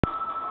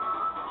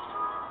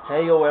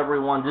Hey yo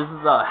everyone, this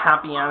is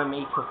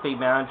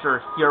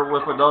HappyAnimaidCafeManager here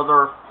with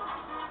another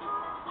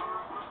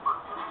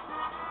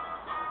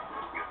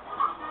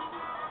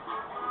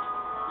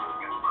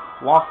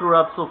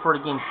walkthrough episode for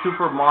the game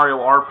Super Mario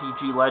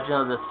RPG Legend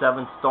of the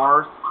Seven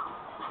Stars.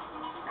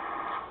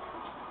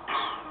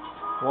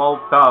 Well,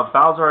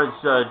 Bowser has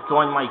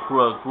joined my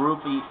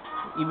group,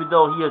 even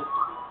though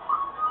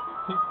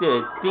he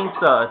thinks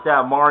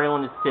that Mario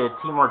and his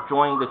team are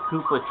joining the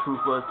Koopa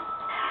Troopas.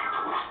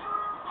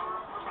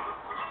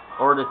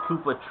 Or the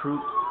Koopa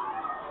Troops.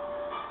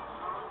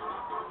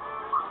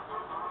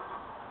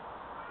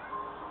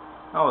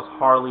 That was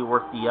hardly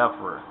worth the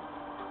effort.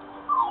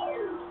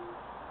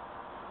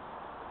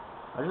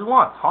 I just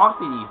want to talk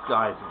to these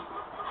guys.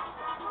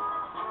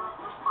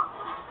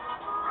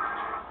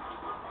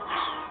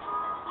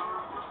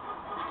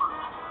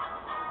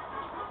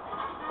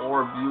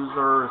 Orb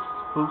users,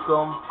 spook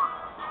them.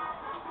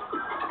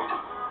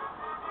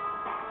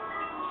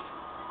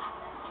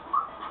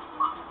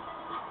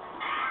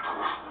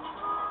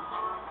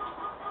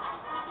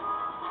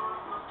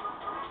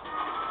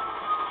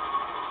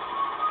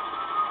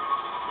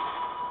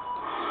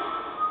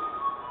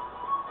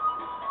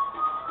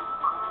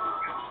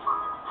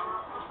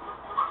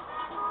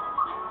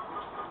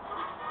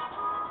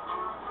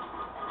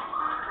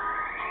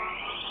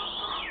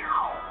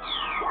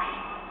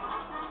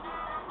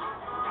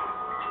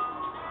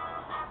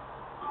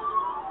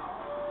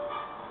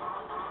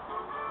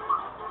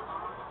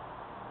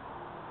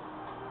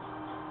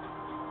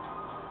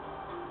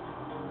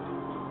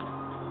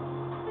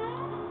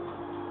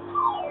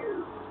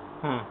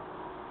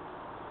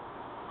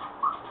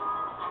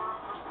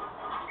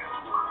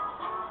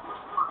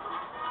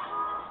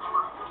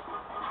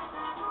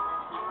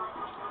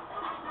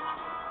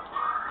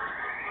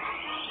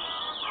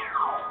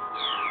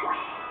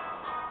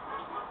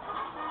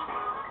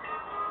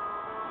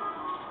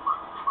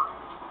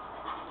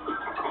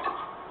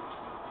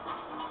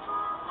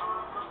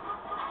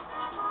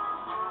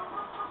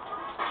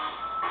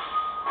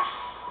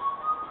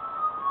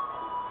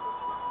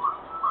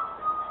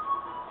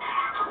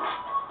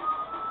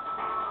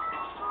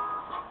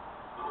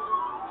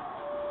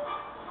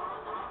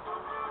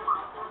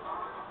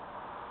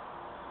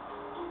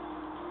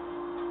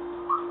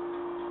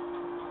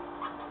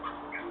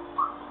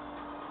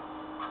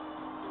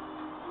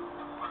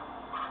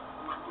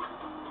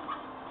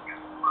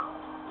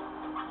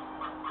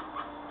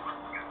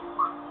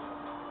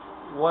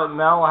 What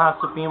metal has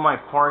to be in my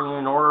party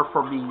in order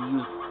for me to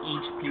use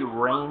HP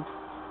Rain?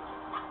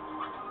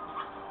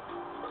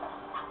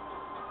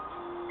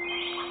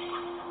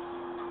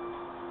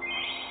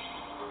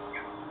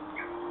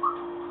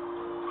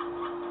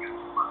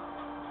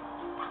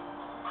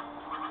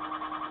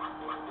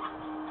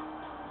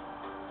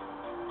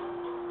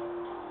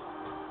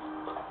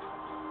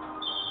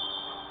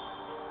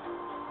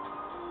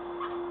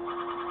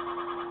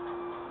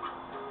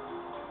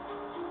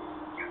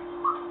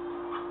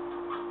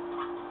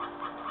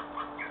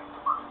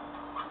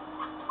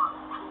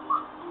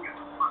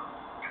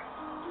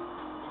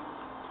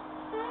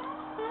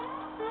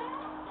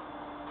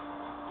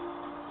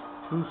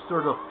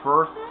 Booster the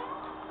first,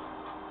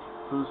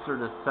 booster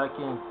the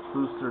second,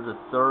 booster the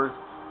third,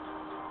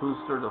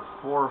 booster the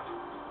fourth,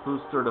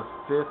 booster the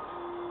fifth,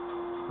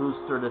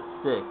 booster the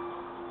sixth.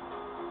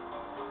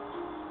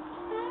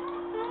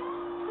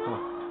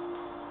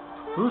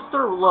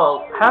 Booster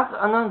Low has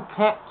an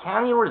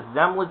uncanny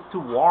resemblance to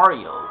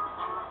Wario.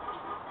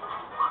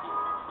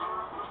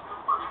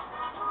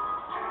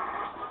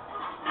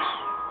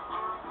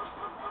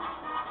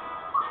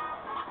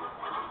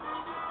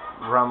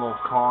 Remo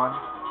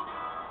Khan.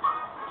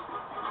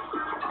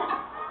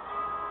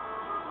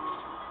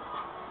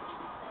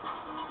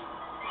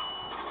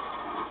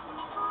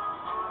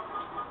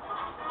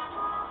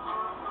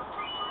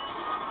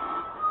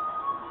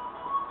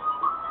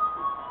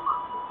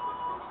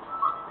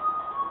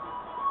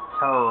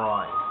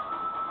 Terrorize.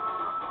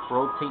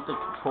 Rotate the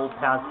control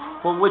pad,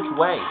 but which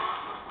way?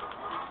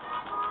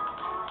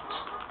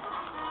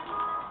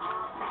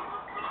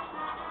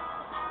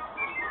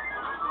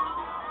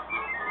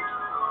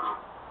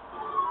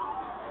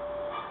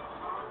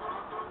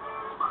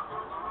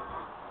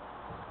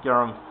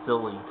 Scare him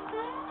silly.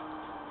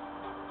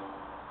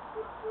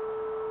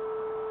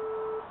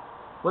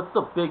 What's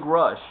the big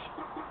rush?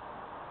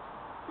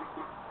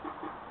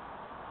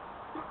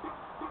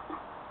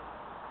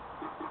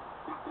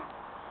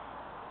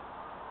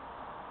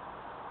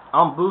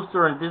 I'm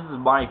Booster and this is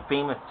my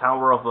famous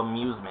Tower of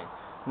Amusement.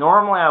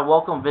 Normally I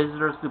welcome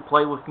visitors to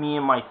play with me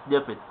in my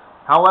snippets.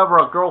 However,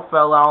 a girl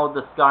fell out of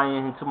the sky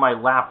into my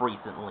lap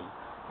recently.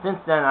 Since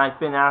then I've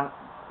been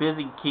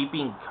busy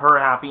keeping her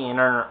happy and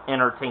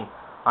entertained.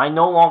 I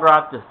no longer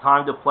have the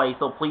time to play,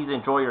 so please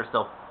enjoy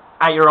yourself.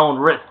 At your own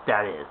risk,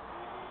 that is.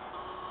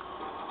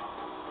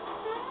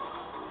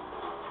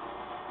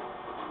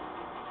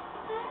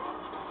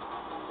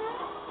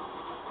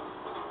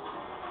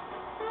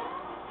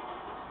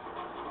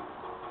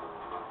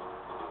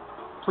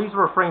 Please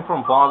refrain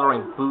from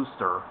bothering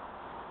Booster.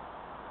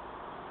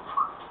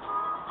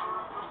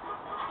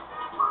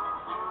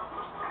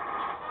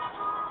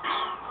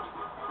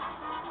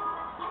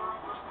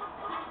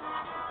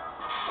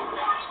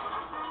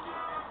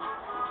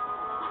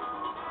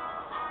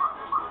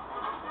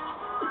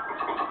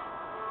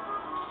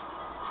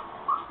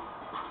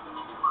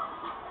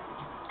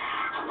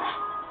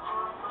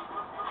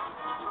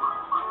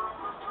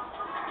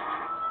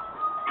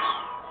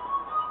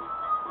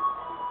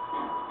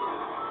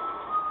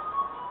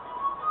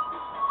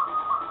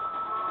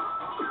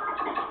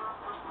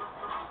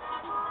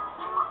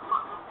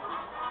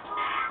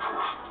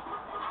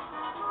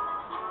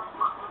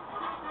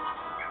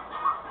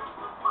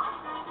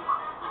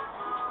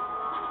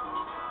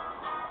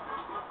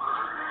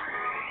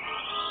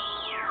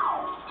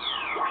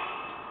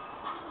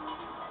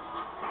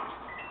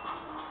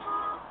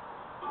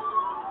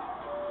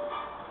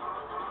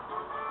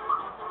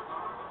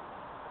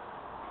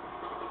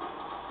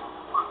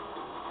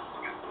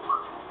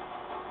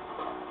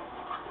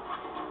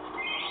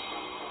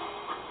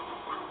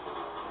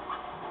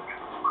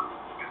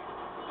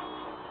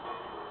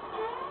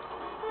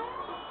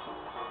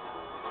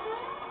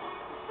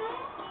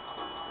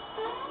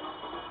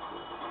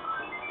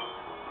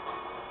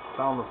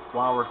 Found the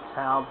flower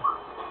tab.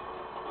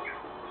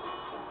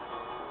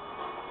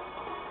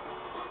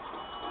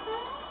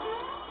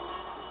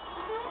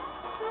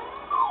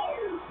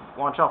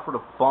 Watch out for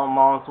the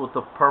bombs with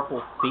the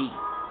purple feet.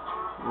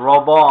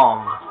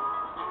 Robomb.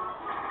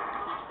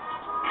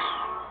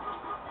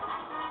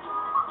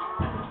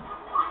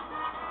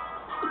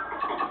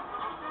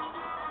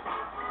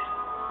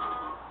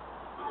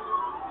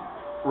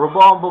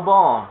 Robomb,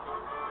 ba-bomb.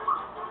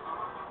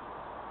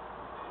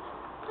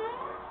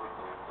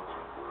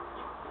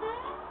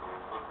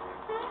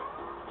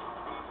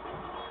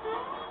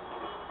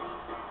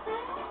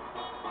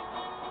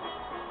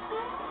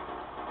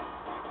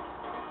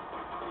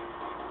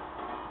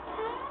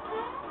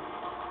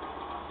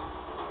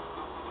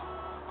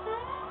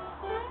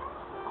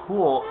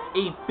 Cool,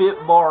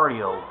 8-bit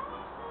Mario.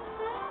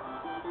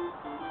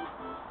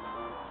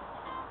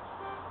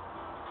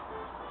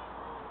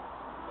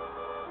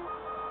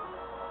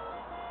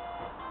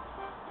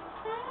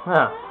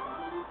 Huh.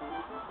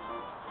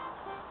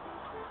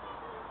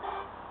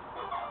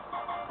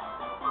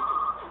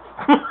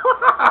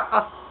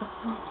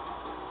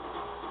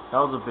 That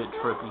was a bit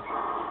trippy.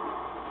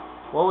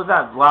 What was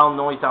that loud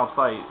noise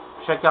outside?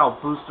 Check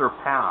out Booster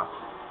Pass.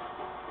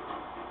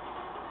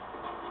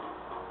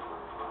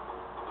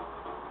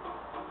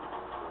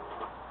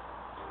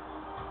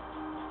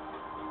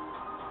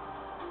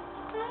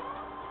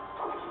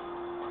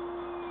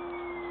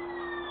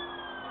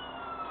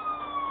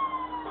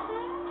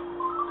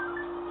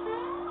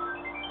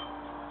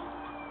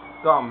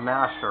 Got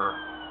Masher.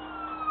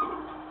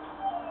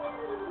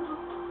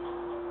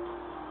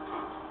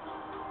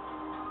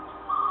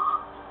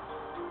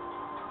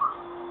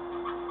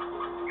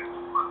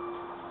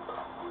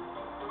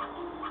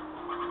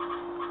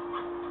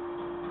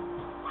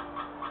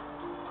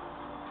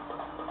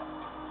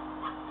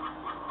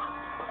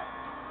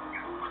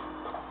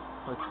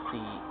 Let's see.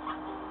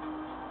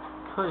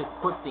 Could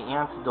equip the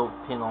antidote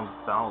pin on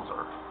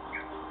Bowser.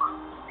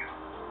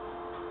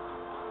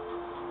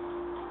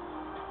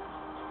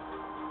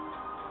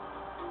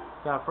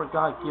 Yeah, I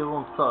forgot to give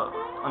him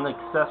an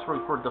accessory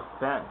for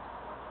defense.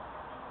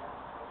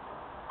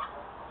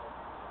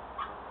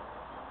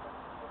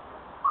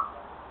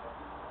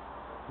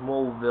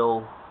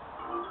 Mobile.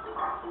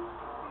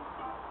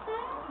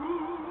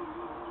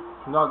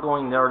 I'm not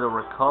going there to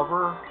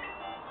recover.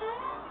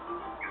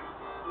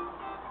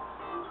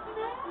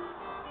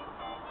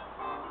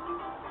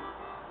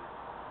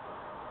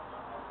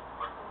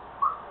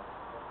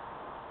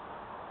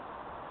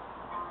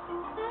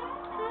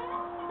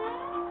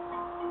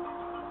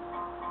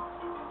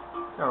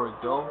 There we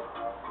go.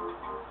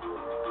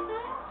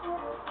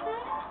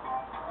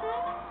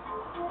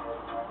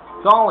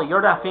 Golly,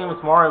 you're that famous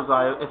Mario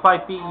guy. If I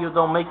beat you,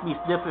 they'll make me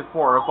snip it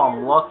for if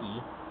I'm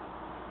lucky.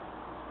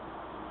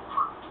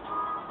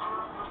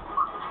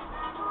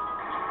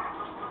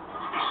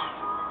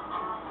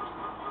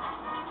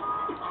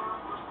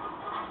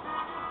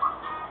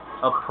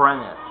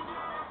 Apprentice.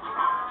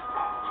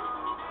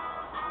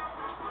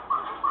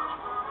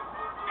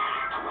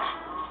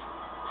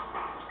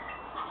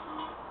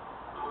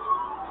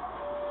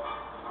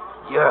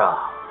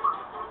 Yeah.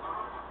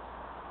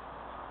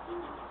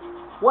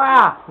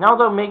 Wow, now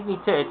they'll make me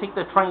take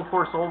the train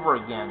course over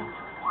again.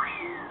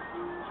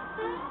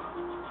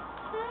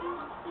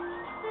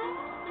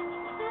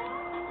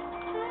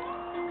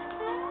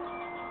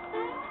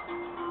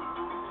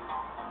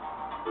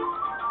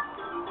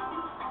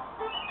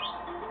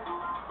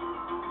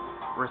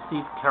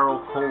 Receive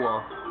Carol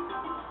Cola.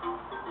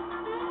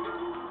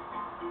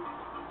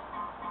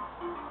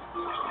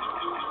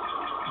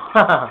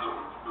 Haha.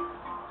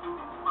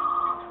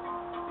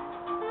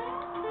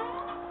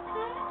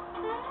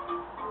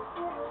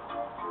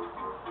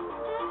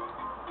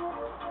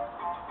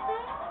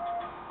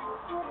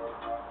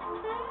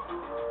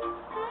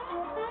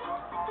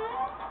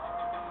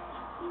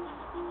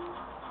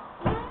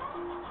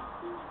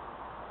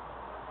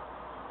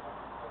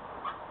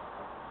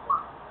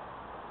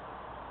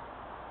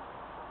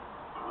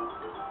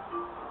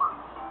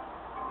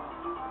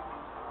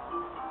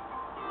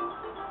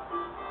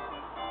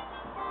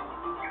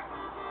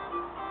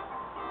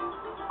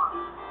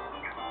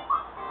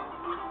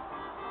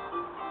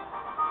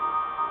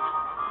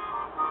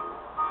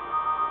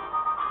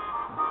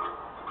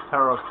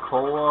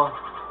 Caracola,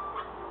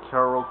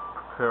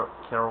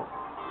 Carol,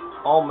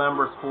 all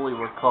members fully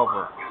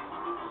recover.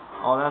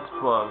 Oh, that's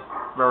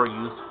very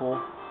useful.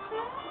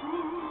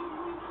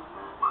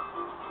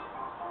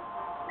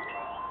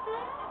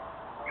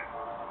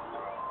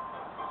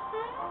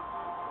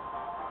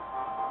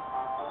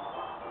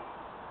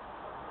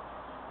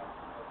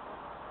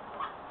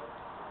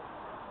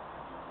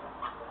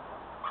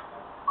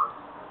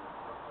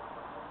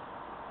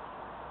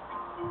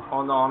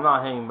 Oh no, I'm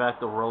not heading back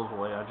to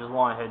Roseway. I just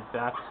want to head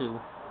back to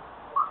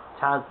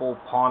Tadpole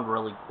Pond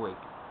really quick.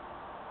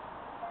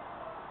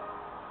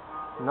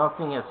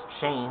 Nothing has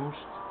changed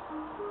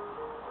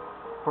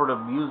for the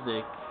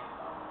music.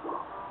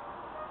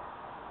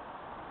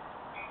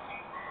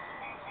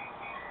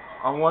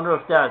 I wonder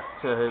if that's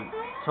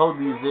Toad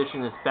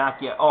Musician is back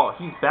yet. Oh,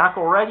 he's back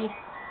already?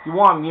 You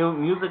want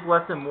music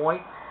lesson, boy?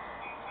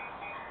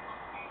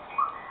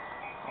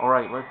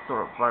 Alright, let's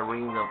start by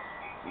reading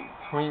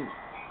between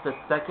the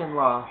second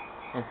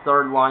and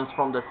third lines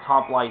from the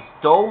top lines.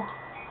 Do.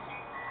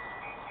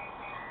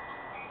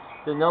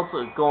 The notes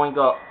are going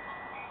up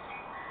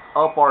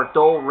are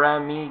do, re,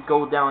 mi.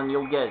 Go down,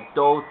 you'll get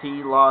do,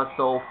 ti, la,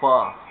 so,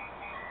 fa.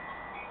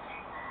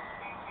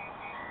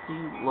 Ti,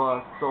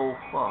 la, so,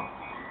 fa.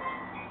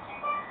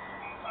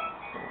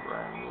 Do,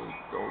 re, mi,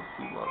 do,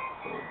 ti, la,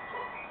 so.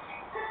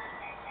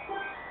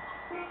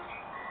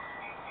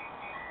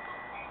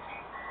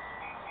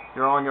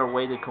 You're on your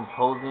way to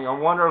composing. I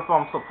wonder if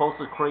I'm supposed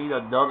to create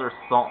another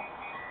song.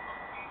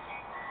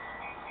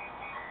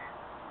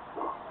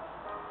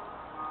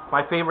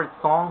 My favorite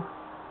song?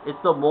 It's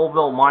the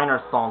Mobile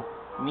Minor song.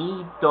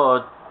 Mi,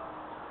 do,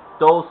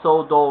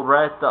 so, do,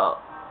 re, da.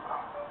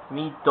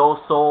 Mi, do,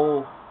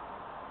 so,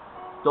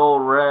 do,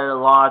 re,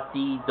 la,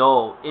 ti,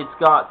 do. It's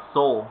got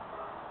soul.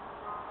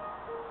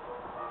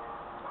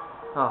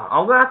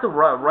 I'm gonna have to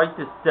write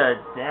this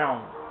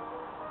down.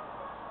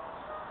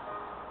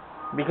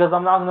 Because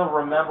I'm not gonna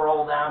remember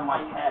all that in my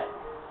head.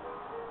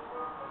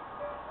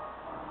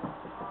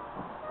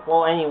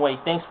 Well, anyway,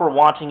 thanks for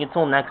watching.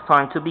 Until next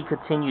time, to be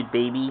continued,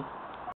 baby.